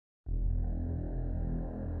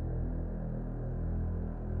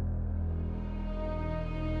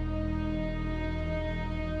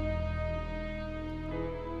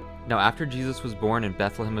Now after Jesus was born in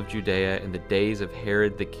Bethlehem of Judea in the days of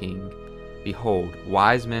Herod the king, behold,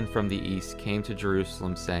 wise men from the east came to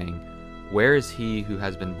Jerusalem, saying, Where is he who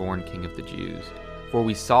has been born King of the Jews? For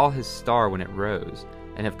we saw his star when it rose,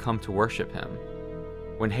 and have come to worship him.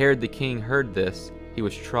 When Herod the king heard this, he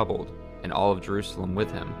was troubled, and all of Jerusalem with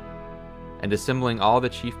him. And assembling all the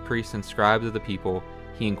chief priests and scribes of the people,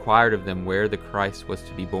 he inquired of them where the Christ was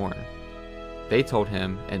to be born. They told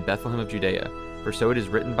him, In Bethlehem of Judea, for so it is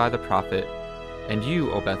written by the prophet, And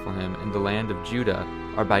you, O Bethlehem, in the land of Judah,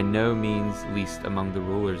 are by no means least among the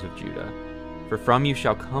rulers of Judah. For from you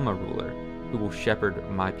shall come a ruler, who will shepherd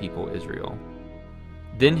my people Israel.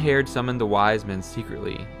 Then Herod summoned the wise men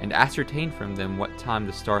secretly, and ascertained from them what time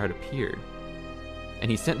the star had appeared. And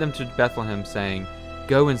he sent them to Bethlehem, saying,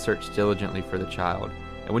 Go and search diligently for the child,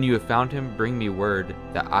 and when you have found him, bring me word,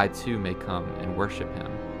 that I too may come and worship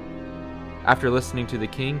him. After listening to the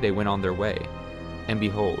king, they went on their way. And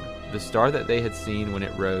behold, the star that they had seen when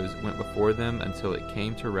it rose went before them until it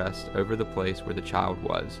came to rest over the place where the child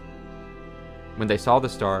was. When they saw the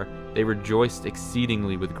star, they rejoiced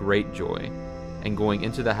exceedingly with great joy. And going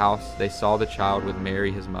into the house, they saw the child with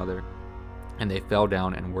Mary his mother, and they fell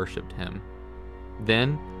down and worshipped him.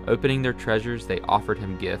 Then, opening their treasures, they offered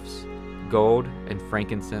him gifts, gold and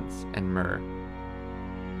frankincense and myrrh.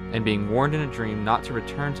 And being warned in a dream not to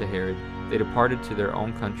return to Herod, they departed to their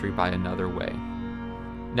own country by another way.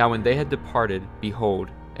 Now when they had departed, behold,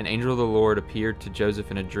 an angel of the Lord appeared to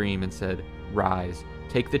Joseph in a dream and said, Rise,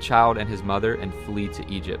 take the child and his mother and flee to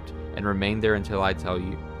Egypt, and remain there until I tell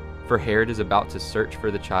you, for Herod is about to search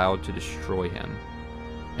for the child to destroy him.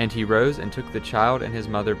 And he rose and took the child and his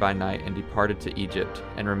mother by night and departed to Egypt,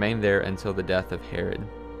 and remained there until the death of Herod.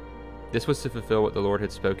 This was to fulfill what the Lord had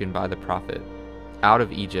spoken by the prophet, Out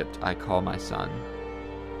of Egypt I call my son.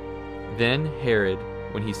 Then Herod,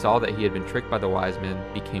 when he saw that he had been tricked by the wise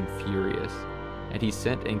men, became furious, and he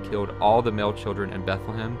sent and killed all the male children in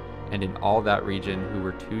Bethlehem and in all that region who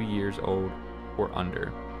were 2 years old or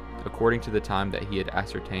under, according to the time that he had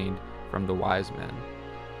ascertained from the wise men.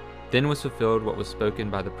 Then was fulfilled what was spoken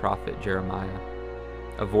by the prophet Jeremiah.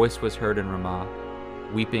 A voice was heard in Ramah,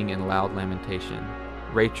 weeping in loud lamentation,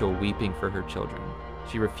 Rachel weeping for her children.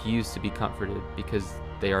 She refused to be comforted, because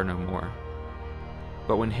they are no more.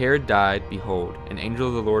 But when Herod died, behold, an angel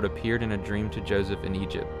of the Lord appeared in a dream to Joseph in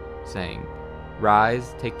Egypt, saying,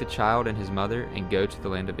 Rise, take the child and his mother, and go to the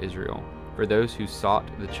land of Israel, for those who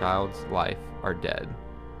sought the child's life are dead.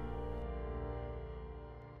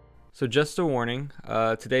 So just a warning,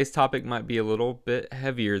 today's topic might be a little bit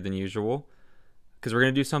heavier than usual, because we're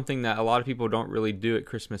going to do something that a lot of people don't really do at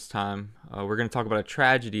Christmas time. We're going to talk about a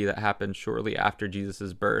tragedy that happened shortly after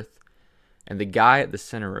Jesus' birth, and the guy at the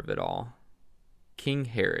center of it all, King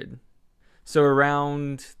Herod. So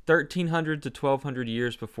around 1300 to 1200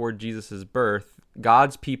 years before Jesus' birth,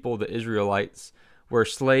 God's people, the Israelites, were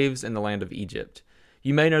slaves in the land of Egypt.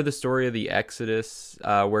 You may know the story of the Exodus,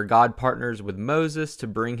 where God partners with Moses to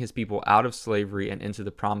bring his people out of slavery and into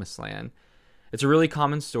the promised land. It's a really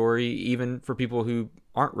common story, even for people who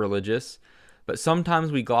aren't religious, but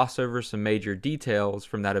sometimes we gloss over some major details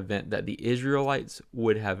from that event that the Israelites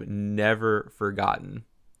would have never forgotten.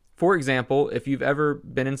 For example, if you've ever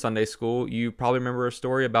been in Sunday school, you probably remember a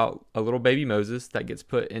story about a little baby Moses that gets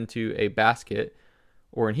put into a basket,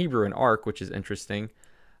 or in Hebrew, an ark, which is interesting.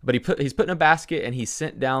 But he's put in a basket and he's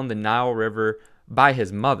sent down the Nile River by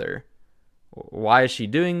his mother. Why is she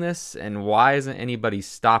doing this, and why isn't anybody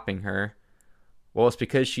stopping her? Well, it's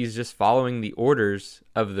because she's just following the orders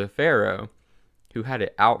of the Pharaoh who had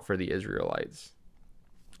it out for the Israelites.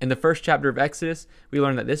 In the first chapter of Exodus, we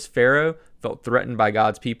learn that this Pharaoh felt threatened by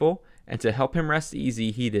God's people, and to help him rest easy,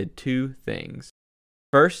 he did two things.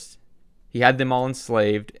 First, he had them all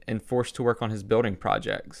enslaved and forced to work on his building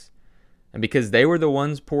projects. And because they were the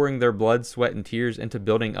ones pouring their blood, sweat, and tears into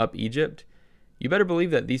building up Egypt, you better believe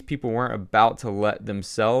that these people weren't about to let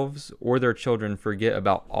themselves or their children forget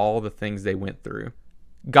about all the things they went through.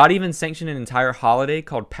 God even sanctioned an entire holiday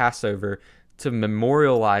called Passover to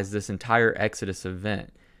memorialize this entire Exodus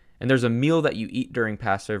event. And there's a meal that you eat during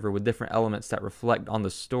Passover with different elements that reflect on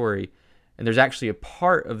the story. And there's actually a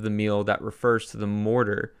part of the meal that refers to the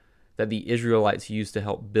mortar that the Israelites used to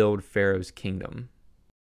help build Pharaoh's kingdom.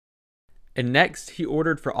 And next, he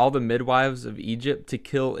ordered for all the midwives of Egypt to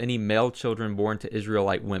kill any male children born to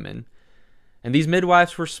Israelite women. And these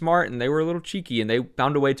midwives were smart, and they were a little cheeky, and they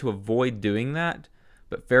found a way to avoid doing that,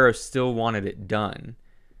 but Pharaoh still wanted it done.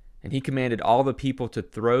 And he commanded all the people to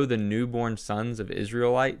throw the newborn sons of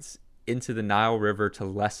Israelites into the Nile River to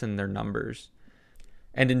lessen their numbers.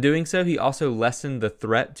 And in doing so, he also lessened the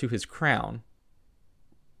threat to his crown,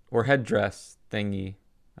 or headdress thingy.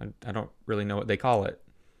 I don't really know what they call it.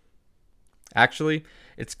 Actually,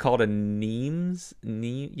 it's called a nemes.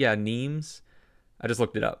 Nemes. I just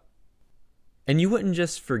looked it up. And you wouldn't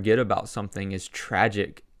just forget about something as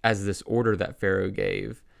tragic as this order that Pharaoh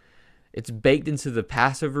gave. It's baked into the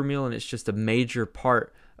Passover meal, and it's just a major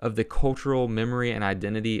part of the cultural memory and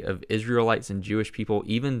identity of Israelites and Jewish people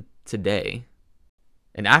even today.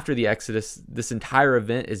 And after the Exodus, this entire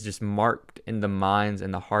event is just marked in the minds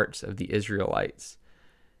and the hearts of the Israelites.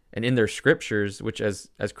 And in their scriptures, which as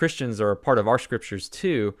Christians are a part of our scriptures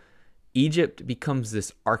too, Egypt becomes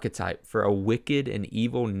this archetype for a wicked and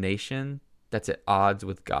evil nation that's at odds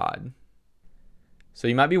with God. So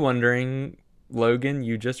you might be wondering, Logan,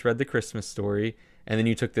 you just read the Christmas story, and then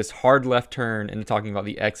you took this hard left turn into talking about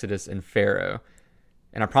the Exodus and Pharaoh.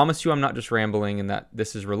 And I promise you I'm not just rambling and that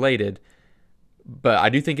this is related, but I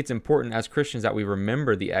do think it's important as Christians that we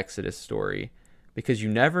remember the Exodus story, because you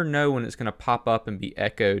never know when it's going to pop up and be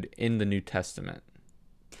echoed in the New Testament.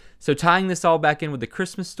 So tying this all back in with the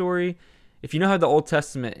Christmas story, if you know how the Old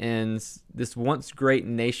Testament ends, this once great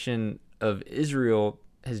nation of Israel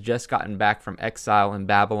has just gotten back from exile in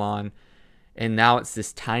Babylon, and now it's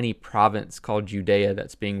this tiny province called Judea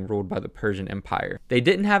that's being ruled by the Persian Empire. They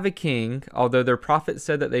didn't have a king, although their prophet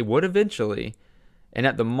said that they would eventually, and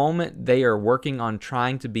at the moment they are working on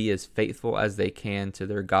trying to be as faithful as they can to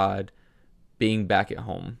their God, being back at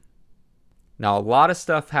home. Now, a lot of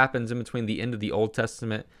stuff happens in between the end of the Old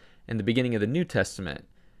Testament and the beginning of the New Testament.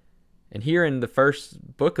 And here in the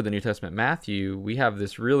first book of the New Testament, Matthew, we have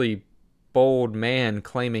this really bold man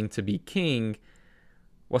claiming to be king.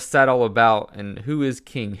 What's that all about, and who is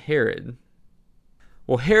King Herod?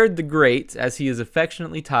 Well, Herod the Great, as he is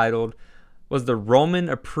affectionately titled, was the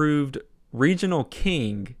Roman-approved regional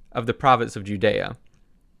king of the province of Judea.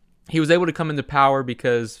 He was able to come into power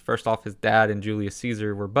because, first off, his dad and Julius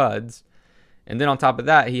Caesar were buds. And then on top of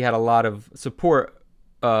that, he had a lot of support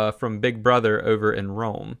from Big Brother over in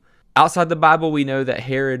Rome. Outside the Bible, we know that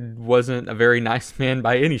Herod wasn't a very nice man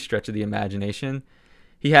by any stretch of the imagination.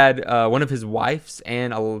 He had one of his wives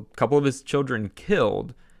and a couple of his children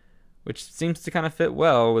killed, which seems to kind of fit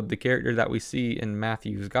well with the character that we see in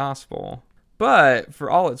Matthew's gospel. But for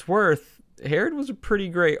all it's worth, Herod was a pretty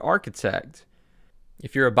great architect.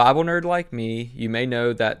 If you're a Bible nerd like me, you may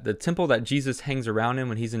know that the temple that Jesus hangs around in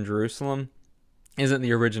when he's in Jerusalem isn't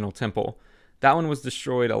the original temple. That one was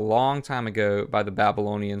destroyed a long time ago by the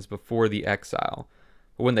Babylonians before the exile.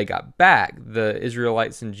 But when they got back, the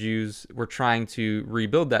Israelites and Jews were trying to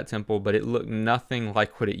rebuild that temple, but it looked nothing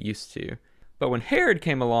like what it used to. But when Herod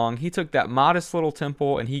came along, he took that modest little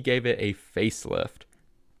temple and he gave it a facelift.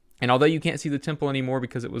 And although you can't see the temple anymore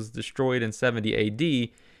because it was destroyed in 70 AD,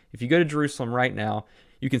 if you go to Jerusalem right now,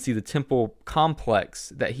 you can see the temple complex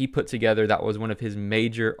that he put together that was one of his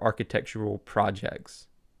major architectural projects.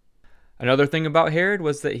 Another thing about Herod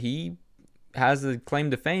was that he has a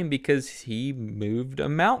claim to fame because he moved a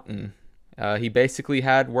mountain. He basically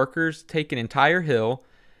had workers take an entire hill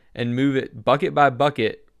and move it bucket by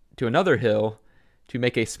bucket to another hill to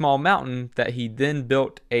make a small mountain that he then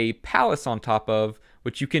built a palace on top of,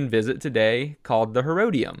 which you can visit today, called the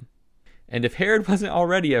Herodium. And if Herod wasn't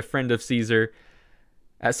already a friend of Caesar,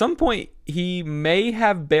 at some point he may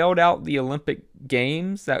have bailed out the Olympic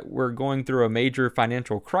Games that were going through a major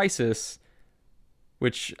financial crisis,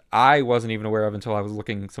 which I wasn't even aware of until I was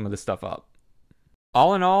looking some of this stuff up.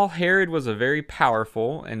 All in all, Herod was a very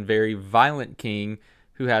powerful and very violent king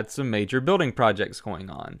who had some major building projects going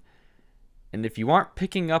on. And if you aren't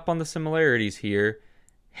picking up on the similarities here,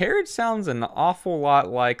 Herod sounds an awful lot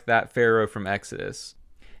like that Pharaoh from Exodus.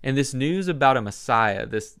 And this news about a Messiah,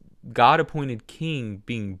 this God-appointed king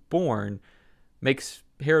being born, makes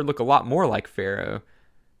Herod look a lot more like Pharaoh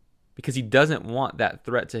because he doesn't want that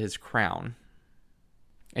threat to his crown.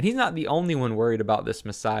 And he's not the only one worried about this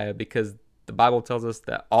Messiah, because the Bible tells us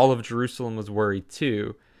that all of Jerusalem was worried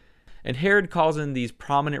too. And Herod calls in these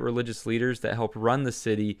prominent religious leaders that help run the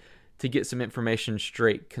city to get some information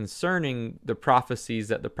straight concerning the prophecies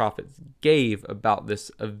that the prophets gave about this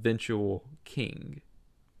eventual king.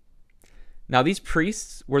 Now, these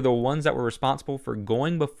priests were the ones that were responsible for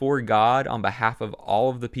going before God on behalf of all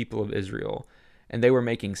of the people of Israel. And they were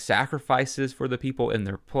making sacrifices for the people in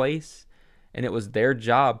their place. And it was their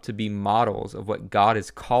job to be models of what God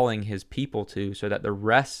is calling his people to, so that the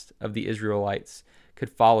rest of the Israelites could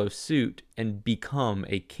follow suit and become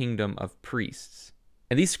a kingdom of priests.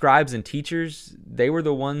 And these scribes and teachers, they were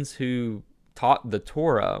the ones who taught the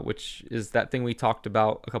Torah, which is that thing we talked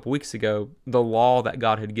about a couple weeks ago, the law that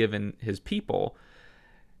God had given his people.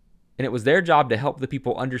 And it was their job to help the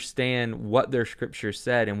people understand what their scripture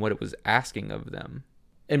said and what it was asking of them.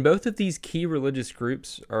 And both of these key religious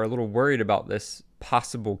groups are a little worried about this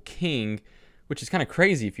possible king, which is kind of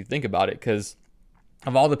crazy if you think about it, because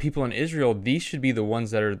of all the people in Israel, these should be the ones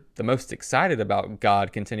that are the most excited about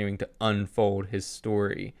God continuing to unfold his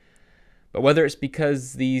story. But whether it's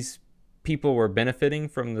because these people were benefiting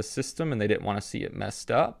from the system and they didn't want to see it messed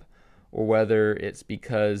up, or whether it's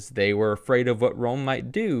because they were afraid of what Rome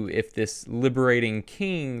might do if this liberating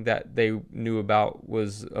king that they knew about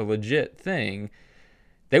was a legit thing,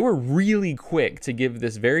 they were really quick to give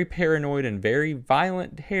this very paranoid and very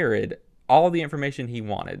violent Herod all the information he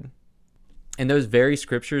wanted. And those very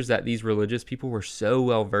scriptures that these religious people were so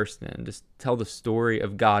well versed in just tell the story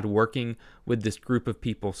of God working with this group of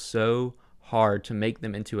people so hard to make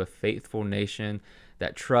them into a faithful nation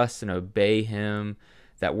that trusts and obey him,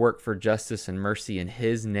 that work for justice and mercy in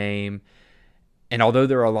his name. And although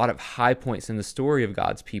there are a lot of high points in the story of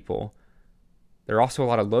God's people, there are also a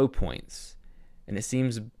lot of low points. And it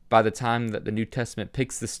seems by the time that the New Testament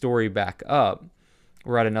picks the story back up,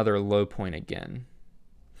 we're at another low point again.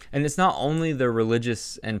 And it's not only the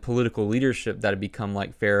religious and political leadership that have become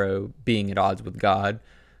like Pharaoh, being at odds with God,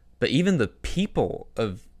 but even the people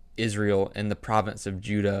of Israel and the province of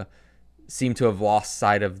Judah seem to have lost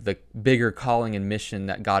sight of the bigger calling and mission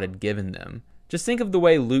that God had given them. Just think of the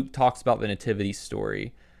way Luke talks about the nativity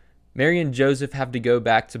story. Mary and Joseph have to go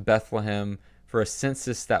back to Bethlehem for a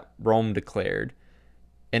census that Rome declared.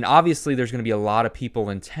 And obviously there's going to be a lot of people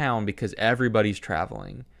in town because everybody's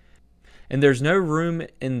traveling. And there's no room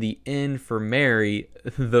in the inn for Mary,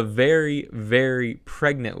 the very, very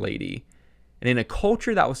pregnant lady. And in a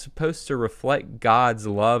culture that was supposed to reflect God's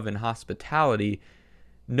love and hospitality,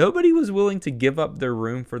 nobody was willing to give up their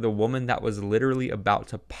room for the woman that was literally about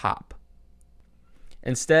to pop.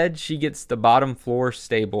 Instead, she gets the bottom floor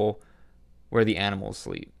stable where the animals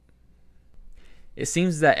sleep. It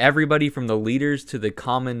seems that everybody from the leaders to the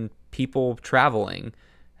common people traveling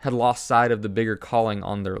had lost sight of the bigger calling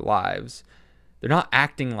on their lives. They're not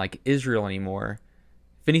acting like Israel anymore.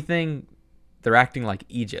 If anything, they're acting like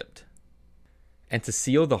Egypt. And to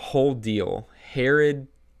seal the whole deal, Herod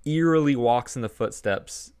eerily walks in the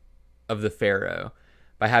footsteps of the Pharaoh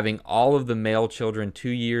by having all of the male children 2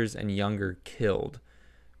 years and younger killed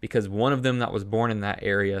because one of them that was born in that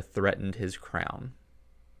area threatened his crown.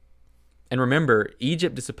 And remember,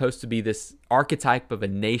 Egypt is supposed to be this archetype of a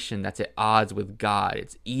nation that's at odds with God.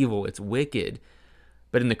 It's evil, it's wicked.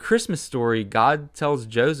 But in the Christmas story, God tells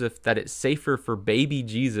Joseph that it's safer for baby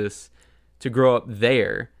Jesus to grow up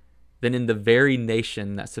there than in the very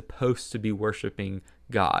nation that's supposed to be worshiping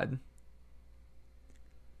God.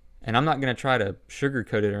 And I'm not going to try to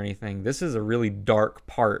sugarcoat it or anything. This is a really dark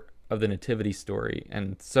part of the nativity story,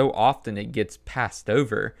 and so often it gets passed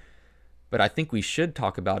over. But I think we should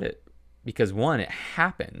talk about it because, one, it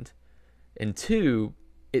happened, and two,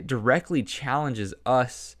 it directly challenges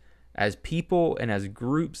us as people and as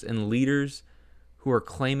groups and leaders who are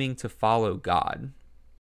claiming to follow God.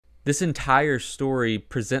 This entire story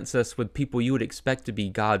presents us with people you would expect to be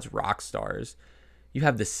God's rock stars. You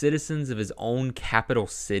have the citizens of his own capital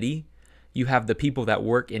city. You have the people that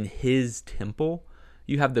work in his temple.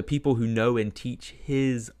 You have the people who know and teach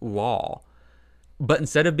his law. But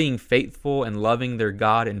instead of being faithful and loving their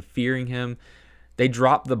God and fearing him, they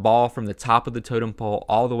drop the ball from the top of the totem pole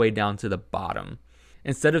all the way down to the bottom.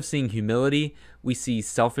 Instead of seeing humility, we see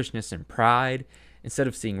selfishness and pride. Instead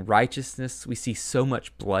of seeing righteousness, we see so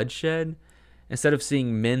much bloodshed. Instead of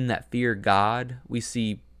seeing men that fear God, we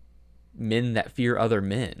see men that fear other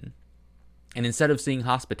men. And instead of seeing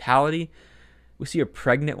hospitality, we see a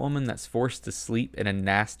pregnant woman that's forced to sleep in a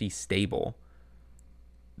nasty stable.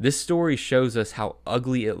 This story shows us how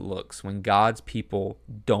ugly it looks when God's people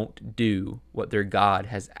don't do what their God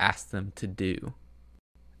has asked them to do.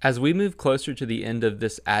 As we move closer to the end of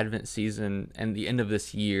this Advent season and the end of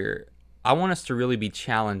this year, I want us to really be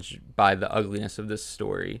challenged by the ugliness of this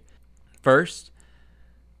story. First,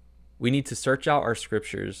 we need to search out our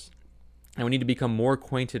scriptures, and we need to become more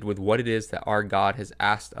acquainted with what it is that our God has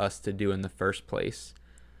asked us to do in the first place.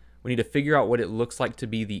 We need to figure out what it looks like to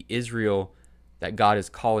be the Israel that God is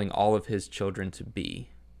calling all of his children to be.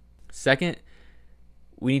 Second,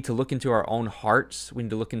 we need to look into our own hearts. We need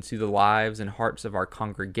to look into the lives and hearts of our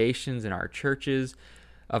congregations and our churches,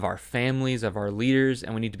 of our families, of our leaders,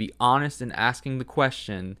 and we need to be honest in asking the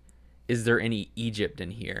question, is there any Egypt in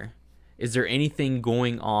here? Is there anything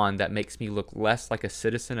going on that makes me look less like a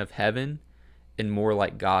citizen of heaven and more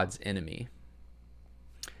like God's enemy?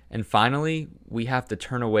 And finally, we have to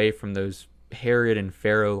turn away from those Herod and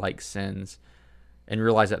Pharaoh-like sins and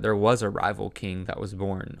realize that there was a rival king that was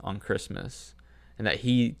born on Christmas, and that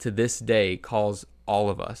he, to this day, calls all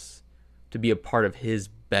of us to be a part of his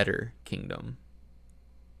better kingdom.